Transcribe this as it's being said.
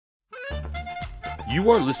You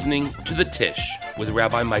are listening to The Tish with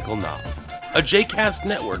Rabbi Michael Knopf, a JCast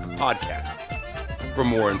Network podcast. For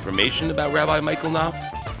more information about Rabbi Michael Knopf,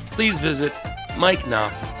 please visit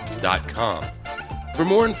mikeknopf.com. For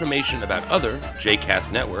more information about other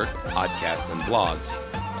JCast Network podcasts and blogs,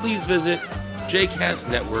 please visit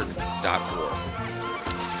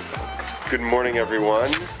jcastnetwork.org. Good morning, everyone.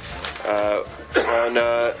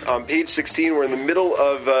 On page 16, we're in the middle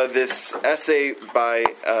of this essay by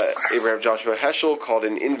Abraham Joshua Heschel called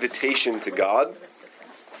An Invitation to God.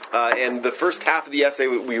 And the first half of the essay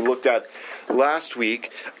we looked at last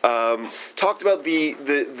week talked about the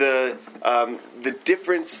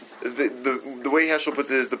difference. The way Heschel puts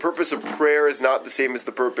it is the purpose of prayer is not the same as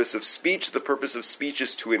the purpose of speech. The purpose of speech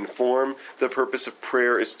is to inform. The purpose of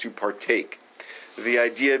prayer is to partake. The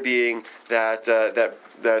idea being that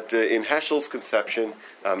in Heschel's conception,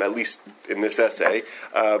 at least in this essay,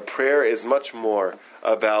 prayer is much more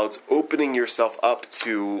about opening yourself up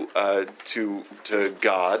to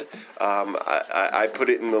God. I put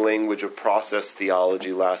it in the language of process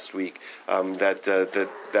theology last week.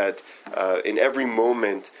 That in every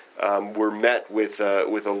moment we're met with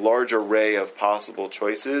a large array of possible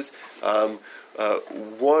choices.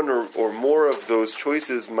 One or more of those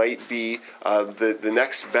choices might be the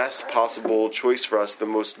next best possible choice for us, the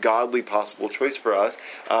most godly possible choice for us,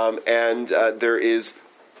 and there is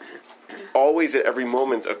always at every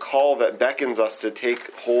moment a call that beckons us to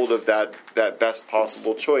take hold of that best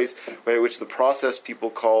possible choice, right, which the process people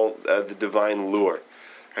call the divine lure.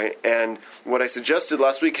 Right? And what I suggested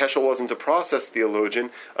last week, Heschel wasn't a process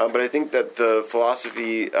theologian, but I think that the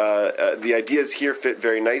philosophy, the ideas here fit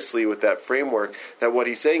very nicely with that framework, that what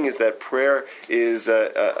he's saying is that prayer is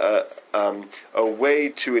a way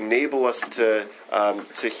to enable us to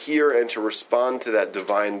hear and to respond to that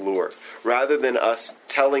divine lure. Rather than us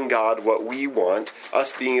telling God what we want,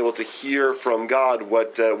 us being able to hear from God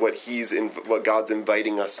what God's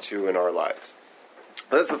inviting us to in our lives.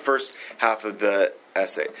 That's the first half of the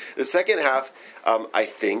essay. The second half, I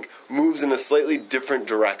think, moves in a slightly different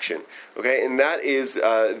direction. Okay, and that is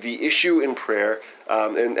the issue in prayer,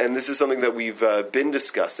 and this is something that we've been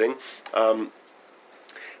discussing.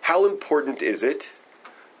 How important is it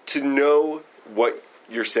to know what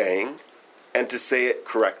you're saying and to say it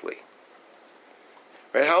correctly?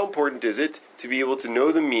 Right? How important is it to be able to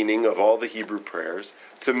know the meaning of all the Hebrew prayers,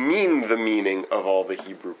 to mean the meaning of all the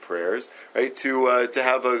Hebrew prayers, right? To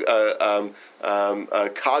have a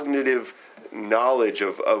cognitive knowledge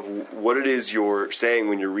of what it is you're saying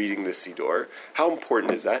when you're reading the Siddur. How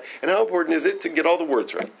important is that? And how important is it to get all the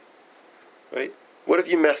words right? Right? What if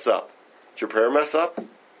you mess up? Did your prayer mess up?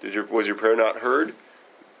 Was your prayer not heard?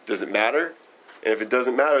 Does it matter? And if it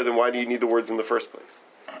doesn't matter, then why do you need the words in the first place?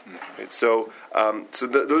 Right? So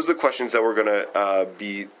those are the questions that we're going to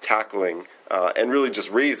be tackling and really just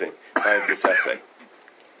raising by this essay.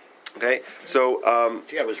 Okay, so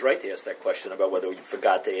gee, I was right to ask that question about whether you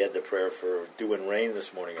forgot to add the prayer for dew and rain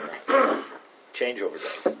this morning or not. Changeover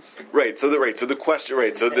day. Right. So the question.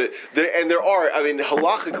 Right. So and there are. I mean,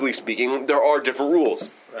 halakhically speaking, there are different rules.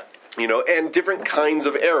 Right. You know, and different kinds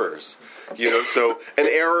of errors. You know, so an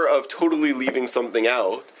error of totally leaving something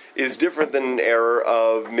out is different than an error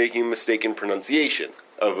of making a mistake in pronunciation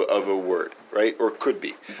of a word, right? Or could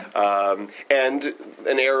be. And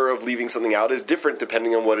an error of leaving something out is different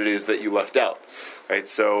depending on what it is that you left out, right?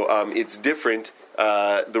 So it's different.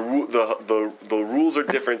 The rules are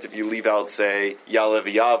different if you leave out, say, Ya'aleh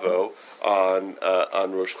V'Yavo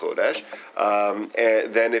on Rosh Chodesh,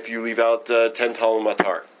 and then if you leave out 10 Talmud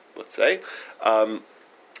Matar, let's say,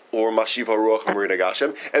 or Mashiv HaRuach M'Morid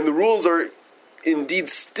HaGashem, and the rules are indeed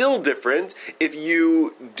still different if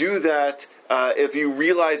you do that, if you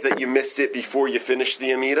realize that you missed it before you finish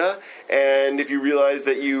the Amida, and if you realize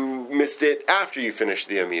that you missed it after you finish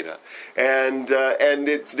the Amida. And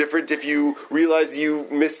it's different if you realize you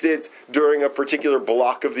missed it during a particular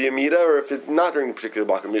block of the Amida, or if it's not during a particular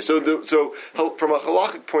block of the Amida. So from a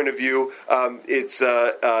halachic point of view,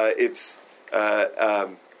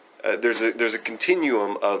 there's a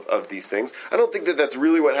continuum of these things. I don't think that that's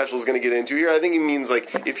really what Heschel is going to get into here. I think he means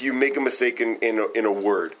like if you make a mistake in a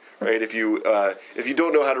word, right? If you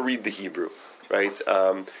don't know how to read the Hebrew, right?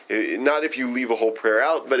 Not if you leave a whole prayer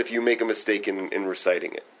out, but if you make a mistake in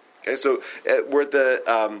reciting it. Okay, so we're at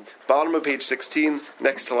the bottom of page 16,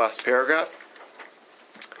 next to last paragraph.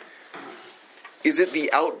 Is it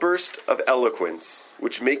the outburst of eloquence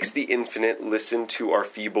which makes the infinite listen to our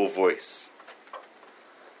feeble voice?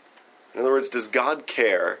 In other words, does God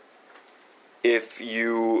care if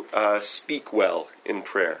you speak well in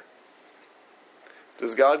prayer?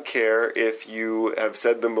 Does God care if you have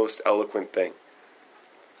said the most eloquent thing?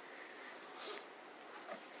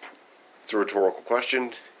 It's a rhetorical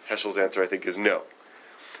question. Heschel's answer, I think, is no.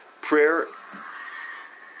 Prayer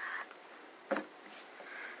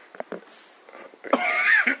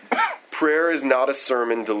is not a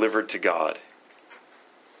sermon delivered to God.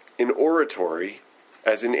 In oratory,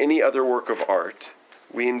 as in any other work of art,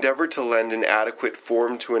 we endeavor to lend an adequate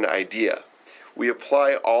form to an idea. We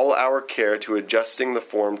apply all our care to adjusting the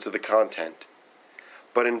form to the content.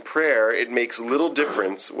 But in prayer, it makes little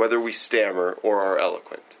difference whether we stammer or are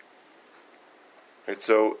eloquent. Right,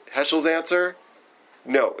 so Heschel's answer,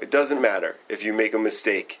 no, it doesn't matter if you make a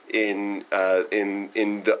mistake in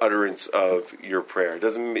the utterance of your prayer.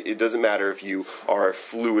 It doesn't matter if you are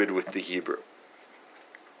fluid with the Hebrew.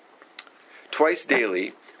 Twice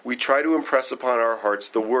daily, we try to impress upon our hearts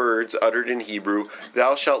the words uttered in Hebrew,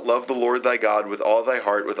 "Thou shalt love the Lord thy God with all thy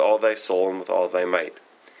heart, with all thy soul, and with all thy might."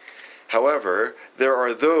 However, there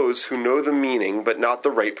are those who know the meaning but not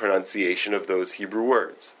the right pronunciation of those Hebrew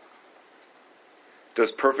words.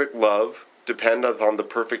 Does perfect love depend upon the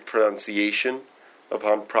perfect pronunciation,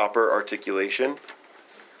 upon proper articulation?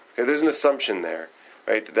 Okay, there's an assumption there,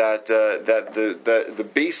 right? That the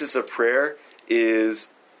basis of prayer is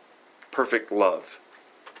perfect love,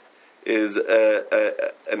 is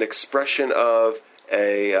an expression of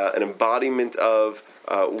an embodiment of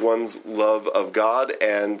one's love of God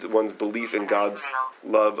and one's belief in God's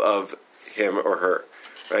love of him or her,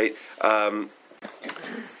 right?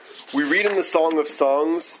 We read in the Song of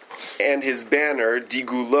Songs, and his banner,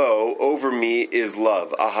 Digulo, over me is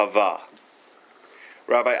love, Ahava.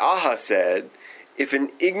 Rabbi Aha said, if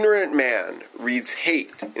an ignorant man reads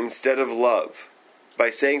hate instead of love, by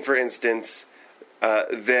saying, for instance,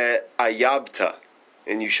 ve'ayabta,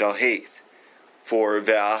 and you shall hate, for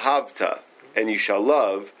ve'ahavta, and you shall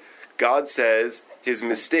love, God says his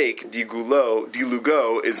mistake,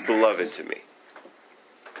 dilugo, is beloved to me.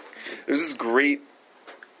 There's this great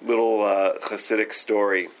little Hasidic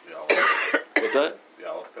story. What's that? The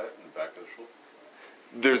Aleph Bet in the back of the shul.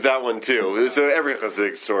 There's that one too. So every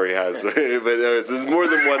Hasidic story has, but there's more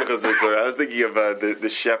than one Hasidic story. I was thinking of the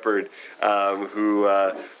shepherd who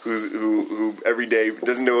every day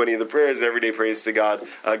doesn't know any of the prayers and every day prays to God.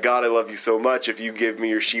 God, I love you so much. If you give me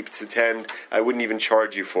your sheep to tend, I wouldn't even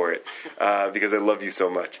charge you for it because I love you so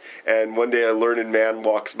much. And one day a learned man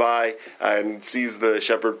walks by and sees the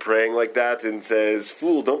shepherd praying like that and says,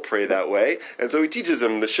 "Fool, don't pray that way." And so he teaches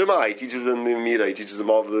him the Shema, he teaches him the Amidah, he teaches him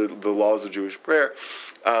all the laws of Jewish prayer.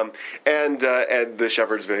 And the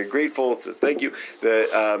shepherd's very grateful. It says, "Thank you."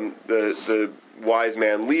 The wise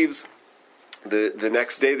man leaves. The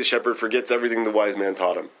next day, the shepherd forgets everything the wise man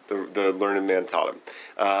taught him. The learned man taught him,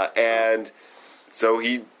 and so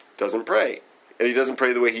he doesn't pray. And he doesn't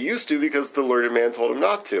pray the way he used to because the learned man told him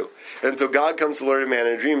not to. And so God comes to the learned man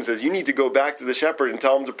in a dream and says, "You need to go back to the shepherd and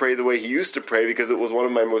tell him to pray the way he used to pray because it was one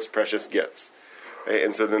of my most precious gifts." Right?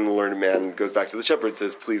 And so then the learned man goes back to the shepherd and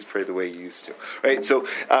says, "Please pray the way you used to." Right? So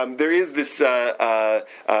there is this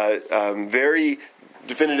very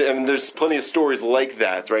definitive, and there's plenty of stories like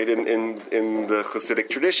that, right? In the Hasidic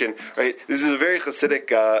tradition, right? This is a very Hasidic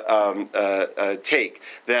take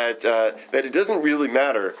that it doesn't really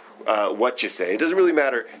matter what you say. It doesn't really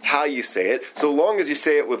matter how you say it, so long as you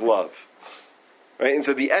say it with love, right? And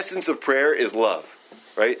so the essence of prayer is love,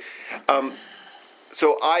 right?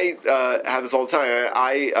 So I have this all the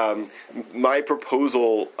time. My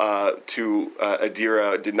proposal to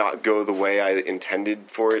Adira did not go the way I intended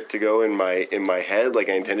for it to go in my head. Like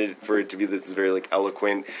I intended for it to be this very like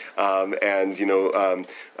eloquent and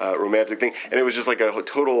romantic thing, and it was just like a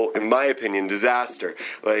total, in my opinion, disaster.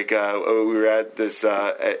 Like we were at this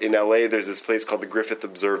in LA. There's this place called the Griffith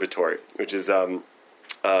Observatory, which is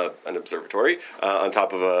an observatory on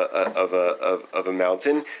top of a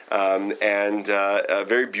mountain, and a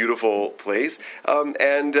very beautiful place.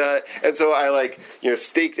 And so I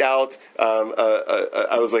staked out.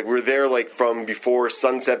 I was like, we're there like from before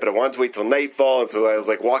sunset, but I wanted to wait till nightfall, and so I was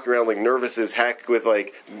like walking around like nervous as heck with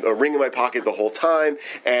like a ring in my pocket the whole time.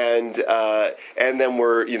 And then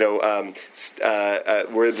we're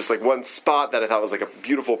at this like one spot that I thought was like a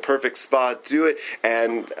beautiful, perfect spot to do it,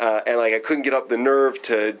 and like I couldn't get up the nerve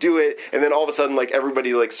to do it, and then all of a sudden, like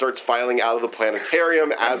everybody like starts filing out of the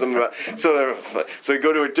planetarium as I'm so I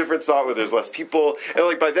go to a different spot where there's less people, and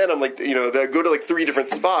like by then I'm like I go to like 3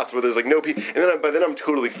 different spots where there's like no people, and then by then I'm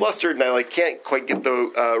totally flustered and I like can't quite get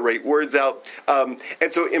the right words out, and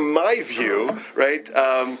so in my view, right,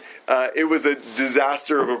 it was a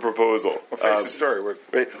disaster of a proposal. Well, finish the story.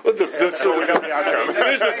 Right? Well, the story.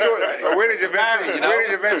 There's the story. Where did you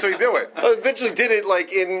eventually do it? I eventually did it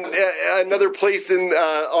like in another place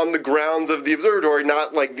on the grounds of the observatory,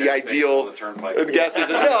 not like the ideal the gas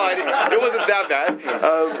station. No, it wasn't that bad.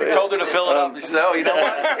 You told her to fill it up. She said, "Oh, you know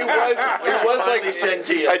what? It was like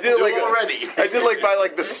I did it like already." I did like by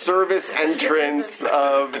like the service entrance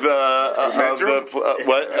of the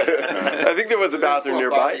what? I think there was a bathroom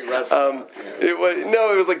nearby. It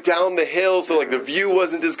was like down the hill, so like the view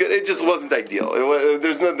wasn't as good. It just wasn't ideal.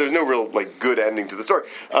 There's no real like good ending to the story.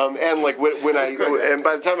 And like when I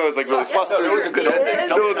by the time I was like really flustered, there was a good ending.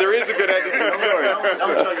 No, there is a good ending to the story.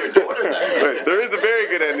 Don't tell your daughter that. Right, there is a very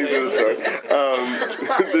good ending to the story.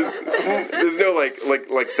 There's no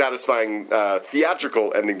like satisfying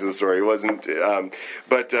theatrical ending to the story. It wasn't,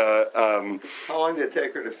 but How long did it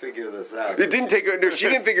take her to figure this out? it didn't take her. No, she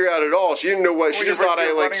didn't figure it out at all. She didn't know what. She just thought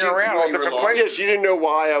I like. running around all different Yeah, places. she didn't know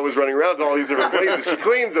why I was running around to all these different places. She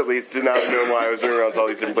claims, at least, to not know why I was running around to all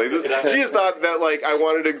these different places. She just thought that like I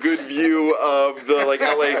wanted a good view of the like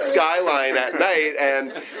LA skyline at night,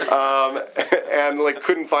 and like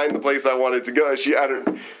couldn't find the place I wanted to go.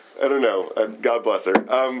 I don't know. God bless her.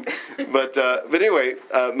 But anyway,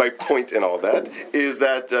 my point in all that is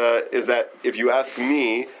that if you ask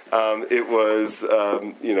me, it was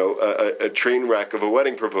a train wreck of a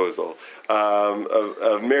wedding proposal,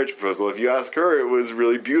 a marriage proposal. If you ask her, it was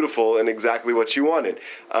really beautiful and exactly what she wanted,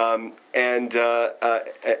 and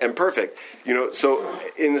perfect. So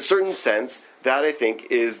in a certain sense, that I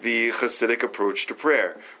think is the Hasidic approach to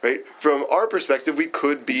prayer. Right? From our perspective, we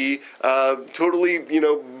could be totally,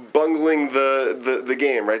 bungling the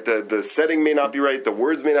game, right? The setting may not be right, the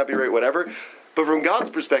words may not be right, whatever. But from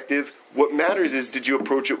God's perspective, what matters is, did you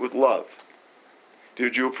approach it with love?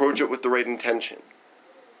 Did you approach it with the right intention?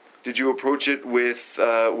 Did you approach it with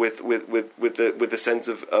a sense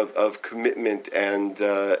of commitment and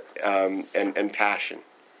passion?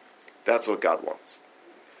 That's what God wants.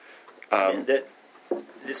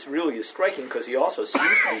 This really is striking because he also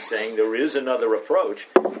seems to be saying there is another approach.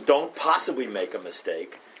 Don't possibly make a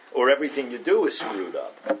mistake, or everything you do is screwed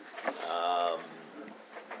up.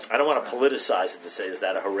 I don't want to politicize it to say, is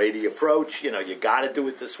that a Haredi approach? You got to do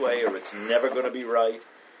it this way, or it's never going to be right,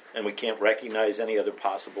 and we can't recognize any other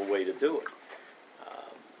possible way to do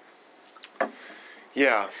it.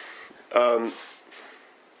 Yeah. I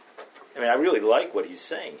really like what he's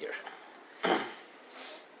saying here.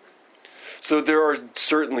 So there are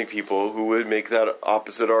certainly people who would make that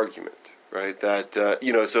opposite argument, right? That the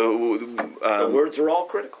words are all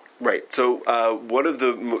critical. Right. So one of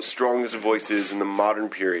the strongest voices in the modern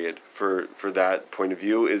period for that point of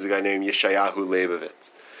view is a guy named Yeshayahu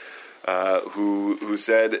Leibovitz, who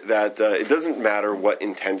said that it doesn't matter what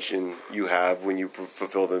intention you have when you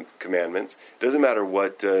fulfill the commandments. It doesn't matter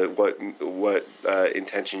what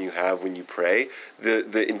intention you have when you pray.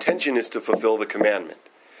 The intention is to fulfill the commandment.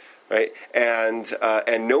 Right, and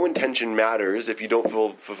no intention matters if you don't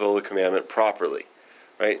fulfill the commandment properly,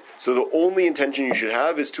 right? So the only intention you should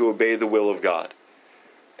have is to obey the will of God,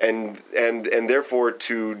 and therefore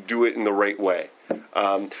to do it in the right way.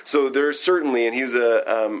 So there's certainly, and he was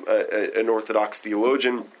an Orthodox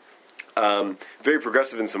theologian, very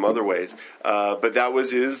progressive in some other ways, but that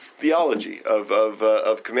was his theology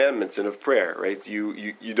of commandments and of prayer, right?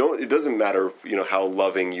 You don't. It doesn't matter, how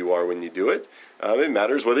loving you are when you do it. It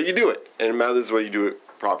matters whether you do it, and it matters whether you do it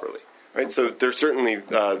properly. Right, so there's certainly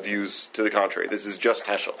views to the contrary. This is just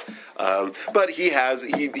Heschel, but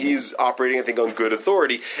he's operating, I think, on good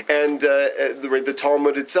authority, and the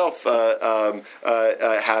Talmud itself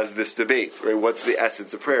has this debate. Right, what's the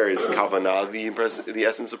essence of prayer? Is kavanah the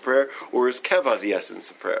essence of prayer, or is keva the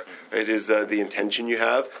essence of prayer? Right, is the intention you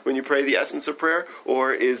have when you pray the essence of prayer,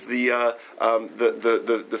 or is the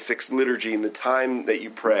fixed liturgy and the time that you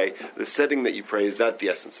pray, the setting that you pray, is that the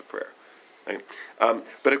essence of prayer? Right?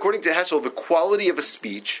 But according to Heschel, the quality of a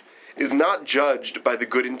speech is not judged by the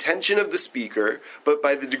good intention of the speaker, but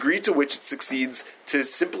by the degree to which it succeeds to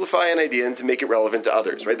simplify an idea and to make it relevant to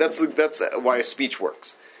others. Right? That's why a speech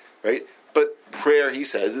works. Right? But prayer, he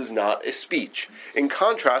says, is not a speech. In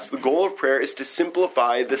contrast, the goal of prayer is to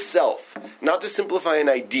simplify the self, not to simplify an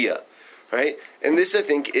idea. Right? And this, I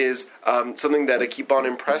think, is something that I keep on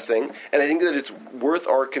impressing, and I think that it's worth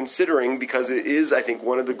our considering because it is, I think,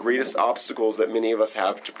 one of the greatest obstacles that many of us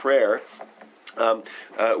have to prayer,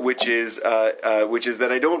 which is that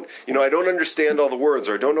I don't understand all the words,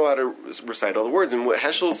 or I don't know how to recite all the words. And what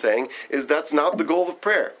Heschel is saying is that's not the goal of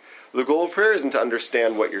prayer. The goal of prayer isn't to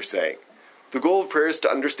understand what you're saying. The goal of prayer is to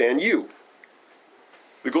understand you.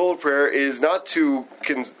 The goal of prayer is not to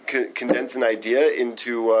condense an idea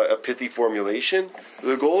into a pithy formulation.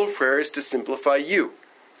 The goal of prayer is to simplify you.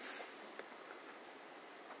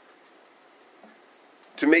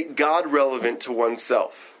 To make God relevant to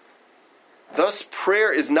oneself. Thus,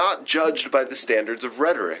 prayer is not judged by the standards of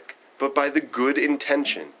rhetoric, but by the good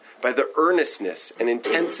intention, by the earnestness and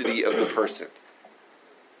intensity of the person.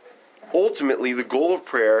 Ultimately, the goal of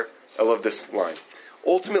prayer, I love this line,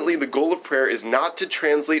 ultimately the goal of prayer is not to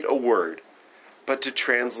translate a word, but to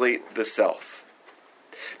translate the self.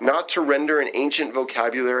 Not to render an ancient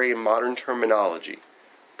vocabulary and modern terminology,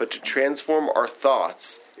 but to transform our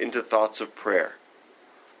thoughts into thoughts of prayer.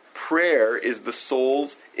 Prayer is the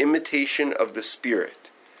soul's imitation of the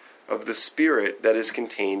Spirit that is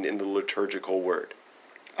contained in the liturgical word.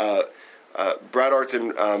 Rabbi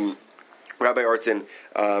Artson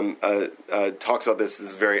talks about this. This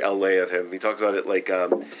is very LA of him. He talks about it like I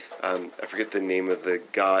forget the name of the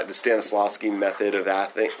guy, the Stanislavski method of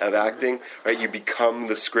acting. Right, you become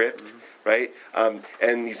the script. Right,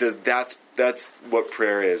 and he says that's what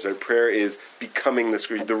prayer is. Right, prayer is becoming the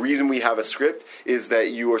script. The reason we have a script is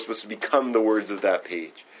that you are supposed to become the words of that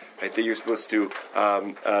page. Right, that you're supposed to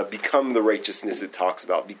become the righteousness it talks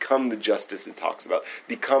about, become the justice it talks about,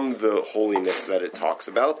 become the holiness that it talks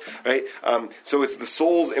about. Right, so it's the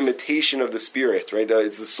soul's imitation of the Spirit. Right,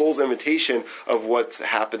 it's the soul's imitation of what's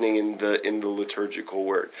happening in the liturgical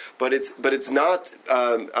word. But it's not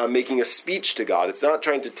making a speech to God. It's not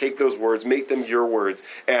trying to take those words, make them your words,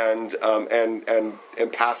 and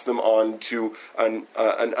pass them on to an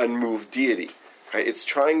unmoved deity. Right? It's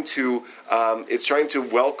trying to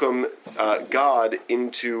welcome God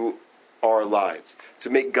into our lives, to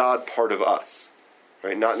make God part of us,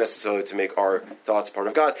 right? Not necessarily to make our thoughts part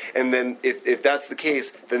of God. And then, if that's the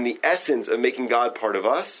case, then the essence of making God part of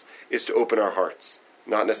us is to open our hearts,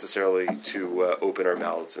 not necessarily to open our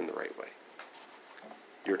mouths in the right way.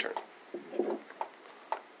 Your turn.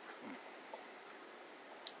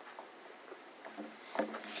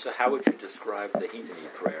 So how would you describe the heatheny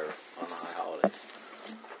prayer on the high holidays?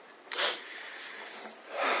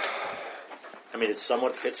 I mean, it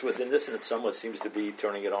somewhat fits within this, and it somewhat seems to be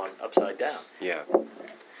turning it on upside down. Yeah.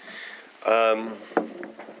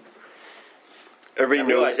 Everybody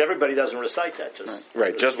knows. Everybody doesn't recite that.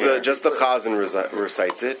 Right. Just the Chazan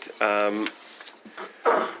recites it. I'm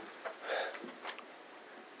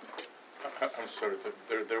sorry.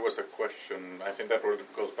 There was a question. I think that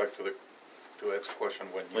goes back to Ed's question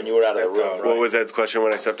when you were out of the room. Out, right? What was Ed's question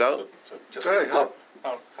when I stepped out? So just Go ahead.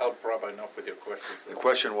 help Rabbi Knopf with your questions. The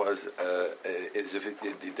question was, is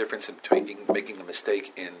the difference between making a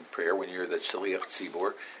mistake in prayer when you're the Shaliach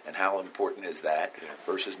Tzibor, and how important is that,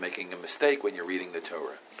 versus making a mistake when you're reading the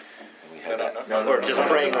Torah? And we had Or just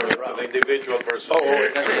praying on your own. The individual versus... not the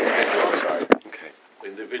individual, I'm sorry. Okay. The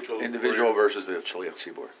Individual versus the Shaliach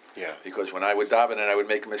Tzibor. Yeah. Because when I would daven and I would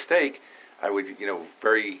make a mistake, I would,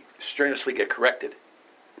 very strenuously get corrected.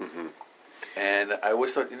 Mm-hmm. And I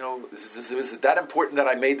always thought, is it that important that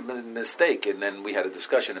I made a mistake? And then we had a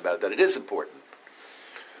discussion about that. It is important.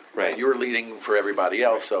 Right. You're leading for everybody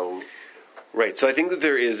else, so... Right. So I think that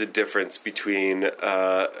there is a difference between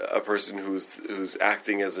a person who's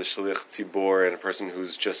acting as a Shaliach Tzibor and a person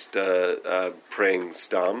who's just praying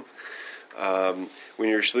stam. When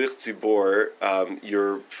you're Shaliach Tzibor,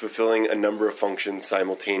 you're fulfilling a number of functions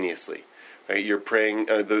simultaneously. Right? You're praying.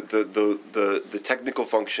 The technical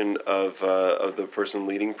function of the person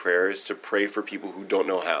leading prayer is to pray for people who don't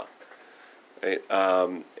know how, right?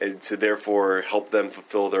 And to therefore help them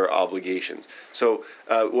fulfill their obligations. So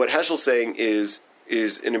what Heschel's saying is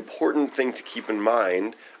an important thing to keep in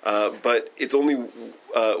mind, but it's only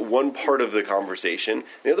one part of the conversation.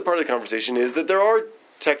 The other part of the conversation is that there are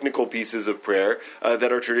technical pieces of prayer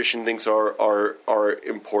that our tradition thinks are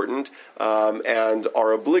important and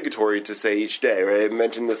are obligatory to say each day. Right? I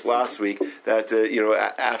mentioned this last week that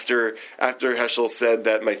after Heschel said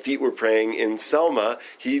that my feet were praying in Selma,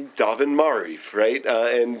 he davened Mariv, right?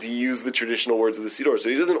 And he used the traditional words of the Siddur. So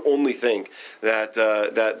he doesn't only think that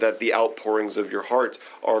the outpourings of your heart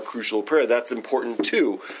are crucial prayer. That's important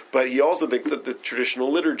too. But he also thinks that the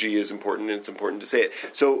traditional liturgy is important, and it's important to say it.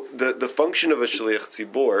 So the function of a Shaliach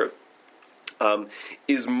Tzibor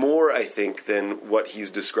is more, I think, than what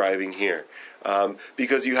he's describing here,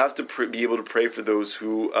 because you have to be able to pray for those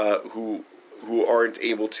who aren't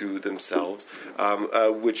able to themselves,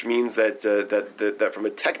 which means that from a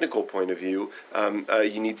technical point of view,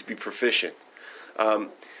 you need to be proficient.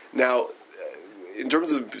 Now, in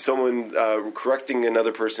terms of someone correcting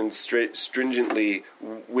another person stringently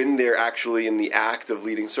when they're actually in the act of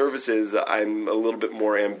leading services, I'm a little bit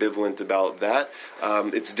more ambivalent about that.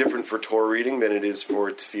 It's different for Torah reading than it is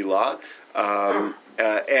for tefillah.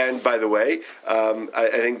 And by the way, I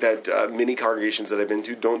think that many congregations that I've been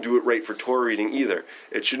to don't do it right for Torah reading either.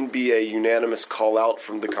 It shouldn't be a unanimous call out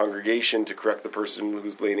from the congregation to correct the person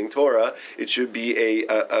who's leading Torah. It should be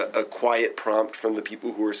a quiet prompt from the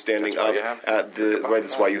people who are standing up at the. Right,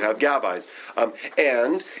 that's why you have gabbis.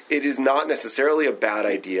 And it is not necessarily a bad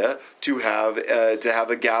idea to have a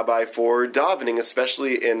gabbai for davening,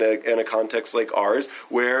 especially in a context like ours,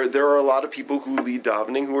 where there are a lot of people who lead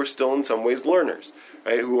davening who are still in some ways learners,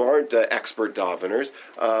 right? Who aren't expert daveners,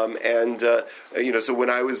 so when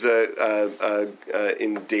I was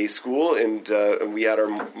in day school and we had our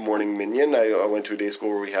morning minyan, I went to a day school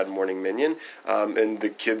where we had morning minyan, and the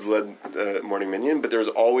kids led morning minyan, but there was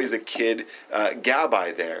always a kid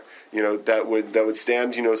gabbai there, that would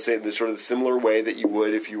stand, say the sort of the similar way that you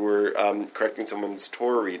would if you were correcting someone's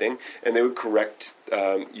Torah reading, and they would correct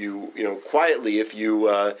you quietly if you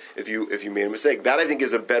made a mistake. That I think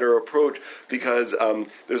is a better approach because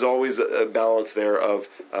there's always a balance there of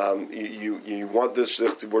you want the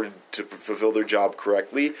shliach tzibur to fulfill their job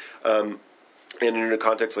correctly. And in a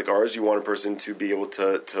context like ours, you want a person to be able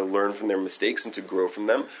to learn from their mistakes and to grow from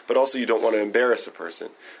them, but also you don't want to embarrass a person.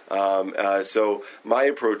 So my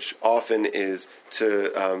approach often is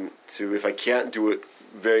to if I can't do it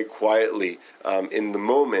very quietly in the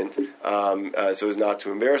moment, so as not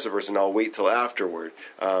to embarrass a person, I'll wait till afterward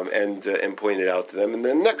and point it out to them, and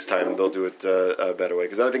then next time they'll do it a better way.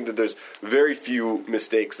 Because I think that there's very few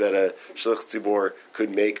mistakes that a shliach tzibor could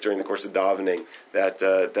make during the course of davening that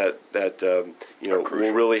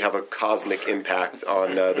will really have a cosmic impact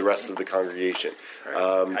on the rest of the congregation.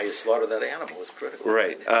 How you slaughter that animal is critical.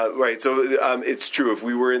 Right, right. So it's true. If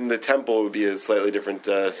we were in the temple, it would be a slightly different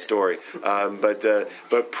story.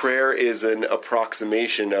 But prayer is an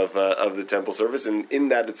approximation of the temple service, and in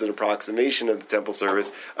that it's an approximation of the temple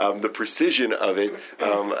service. The precision of it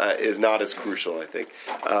is not as crucial, I think.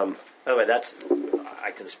 By the way, I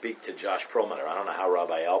can speak to Josh Perlmutter. I don't know how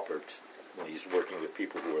Rabbi Alpert, when he's working with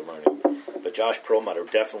people who are learning, but Josh Perlmutter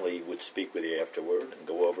definitely would speak with you afterward and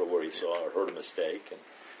go over where he saw or heard a mistake and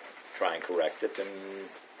try and correct it. And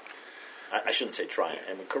I shouldn't say try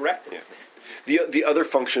and correct it. Yeah. The other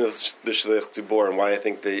function of the shliach tzibor and why I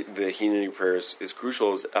think the Hineni prayer is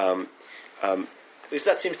crucial is. Because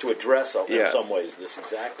that seems to address in some ways this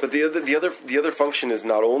exactly. But the other function is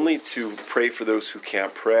not only to pray for those who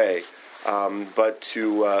can't pray, but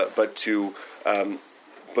to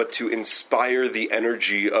inspire the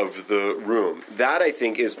energy of the room. That I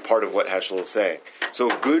think is part of what Heschel is saying. So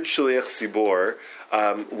a good shliach tzibor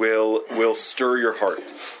will stir your heart.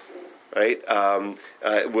 Right,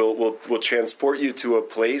 will transport you to a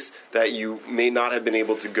place that you may not have been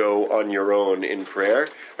able to go on your own in prayer.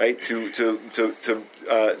 Right, to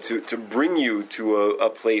bring you to a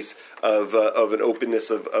place of an openness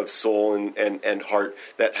of soul and heart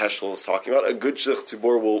that Heschel is talking about. A good shliach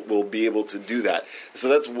tzibor will be able to do that. So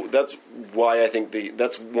that's why I think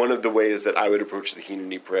that's one of the ways that I would approach the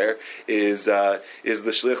Hineni prayer is the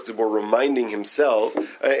shliach tzibor reminding himself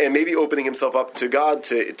and maybe opening himself up to God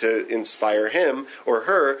to inspire him or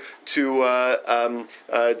her to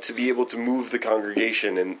be able to move the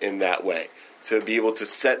congregation in that way. To be able to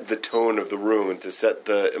set the tone of the room and to set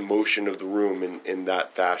the emotion of the room in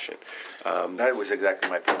that fashion. That was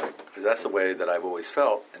exactly my point, because that's the way that I've always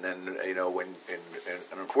felt. And then, when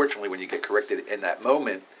unfortunately, when you get corrected in that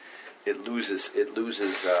moment, it loses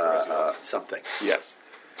something. Yes.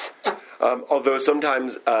 Although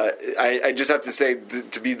sometimes I just have to say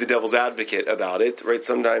to be the devil's advocate about it, right?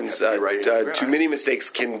 Sometimes too many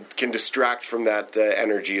mistakes can distract from that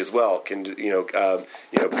energy as well.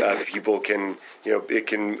 People can it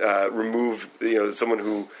can remove someone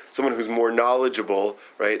who's more knowledgeable,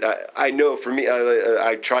 right? I know for me,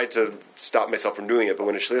 I try to stop myself from doing it, but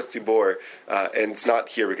when a shliach tzibor, and it's not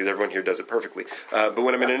here because everyone here does it perfectly, but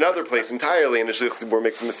when I'm in another place entirely and a shliach tzibor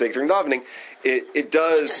makes a mistake during davening, it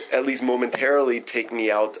does at least momentarily take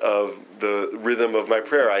me out of the rhythm of my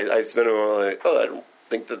prayer. I spend a moment like, I don't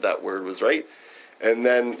think that word was right, and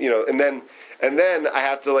then and then I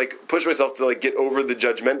have to push myself to get over the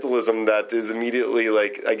judgmentalism that is immediately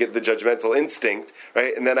I get the judgmental instinct,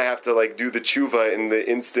 right? And then I have to do the tshuva in the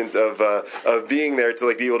instant of being there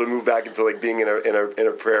to be able to move back into being in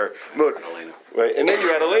a prayer mode. Right, and then you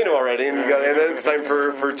had Elena already, and then it's time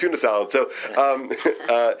for tuna salad. So,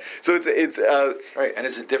 so it's right. And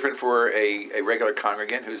is it different for a regular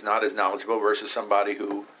congregant who's not as knowledgeable versus somebody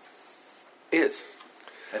who is?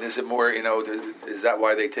 And is it more, is that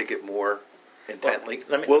why they take it more intently?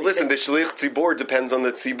 Well, listen, the Shliach Tzibor depends on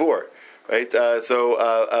the Tzibor, right? The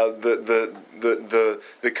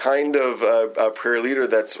kind of prayer leader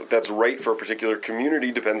that's right for a particular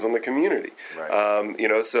community depends on the community.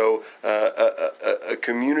 Right. So a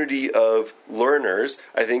community of learners,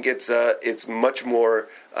 I think it's much more.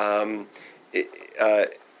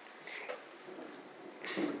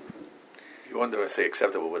 You wanted to say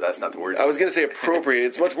acceptable, but that's not the word. I was going to say appropriate.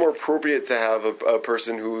 It's much more appropriate to have a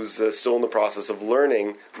person who's still in the process of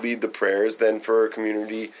learning lead the prayers than for a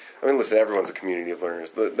community. I mean, listen, everyone's a community of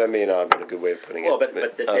learners. That may not have been a good way of putting it. Well, but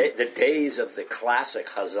the days of the classic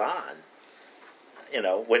Hazan,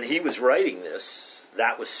 when he was writing this,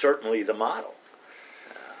 that was certainly the model.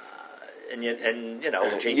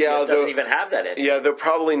 JTS doesn't even have that anymore. Yeah, they're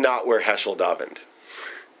probably not where Heschel davened.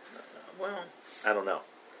 Well, I don't know.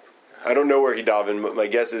 I don't know where he davened, but my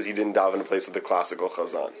guess is he didn't daven a place with the classical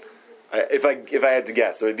Chazan. If I had to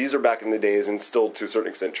guess, these are back in the days, and still to a certain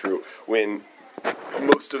extent true, when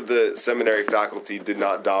most of the seminary faculty did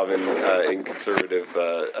not daven in conservative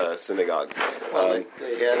synagogues. Well,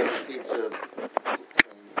 they had a pizza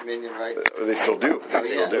minion, right? They still do.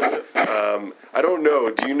 I don't know.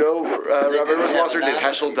 Do you know, Rabbi Rosenwasser, did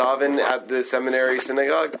Heschel daven at the seminary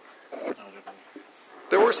synagogue?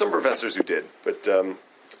 There were some professors who did, but...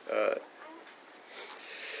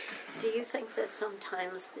 Do you think that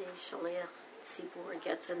sometimes the Shaliach Tzibor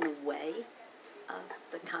gets in the way of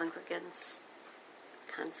the congregants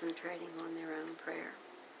concentrating on their own prayer?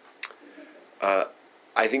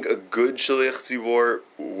 I think a good Shaliach Tzibor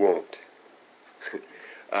won't.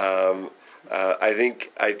 I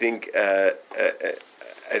think a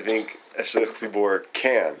Shaliach Tzibor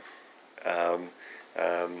can.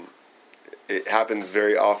 It happens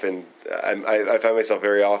very often. I find myself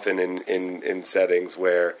very often in settings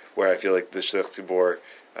where I feel like the Shliach Tzibor,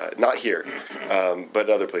 not here, but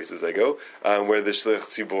other places I go, where the Shliach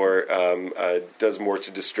Tzibor does more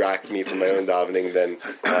to distract me from my own davening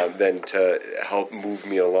than to help move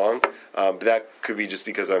me along. But that could be just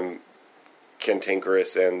because I'm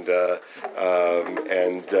cantankerous and I'm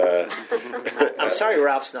sorry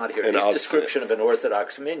Ralph's not here. His obstinate description of an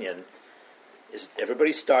Orthodox minyan is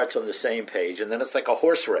everybody starts on the same page, and then it's like a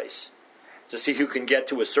horse race to see who can get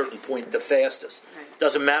to a certain point the fastest. Right.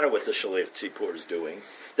 Doesn't matter what the Shaliach Tzibor is doing.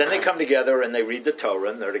 Then they come together and they read the Torah,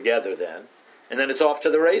 and they're together then. And then it's off to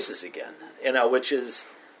the races again, which is...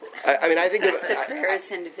 I think... The prayer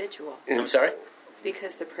is individual. I'm sorry?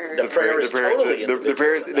 Because the prayer The is prayer is totally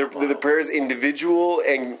individual. The prayer is individual,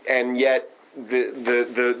 and yet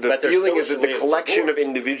the feeling is that the collection of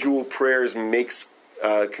individual prayers makes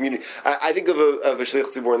community. I think of a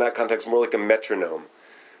Shliach Tzibor in that context more like a metronome,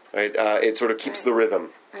 right? It sort of keeps the rhythm,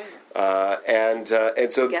 right. And so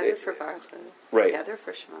together for Baruch Hu, right. Together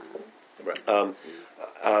for Shema. Right.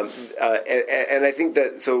 And I think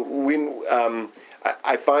that so when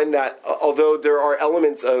I find that although there are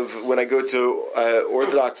elements of when I go to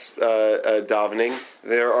Orthodox davening,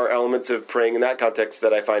 there are elements of praying in that context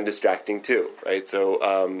that I find distracting too, right? So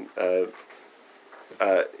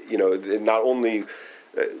not only.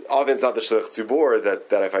 Often it's not the Shliach Tzibor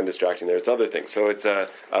that I find distracting there; it's other things. So it's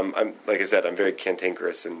I'm like I said, I'm very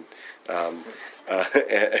cantankerous and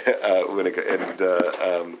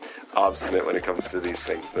obstinate when it comes to these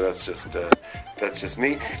things. But that's just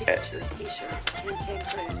me. Get you a T-shirt.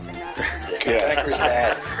 Cantankerous and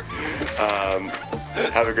not Yeah.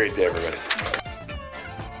 Have a great day, everybody.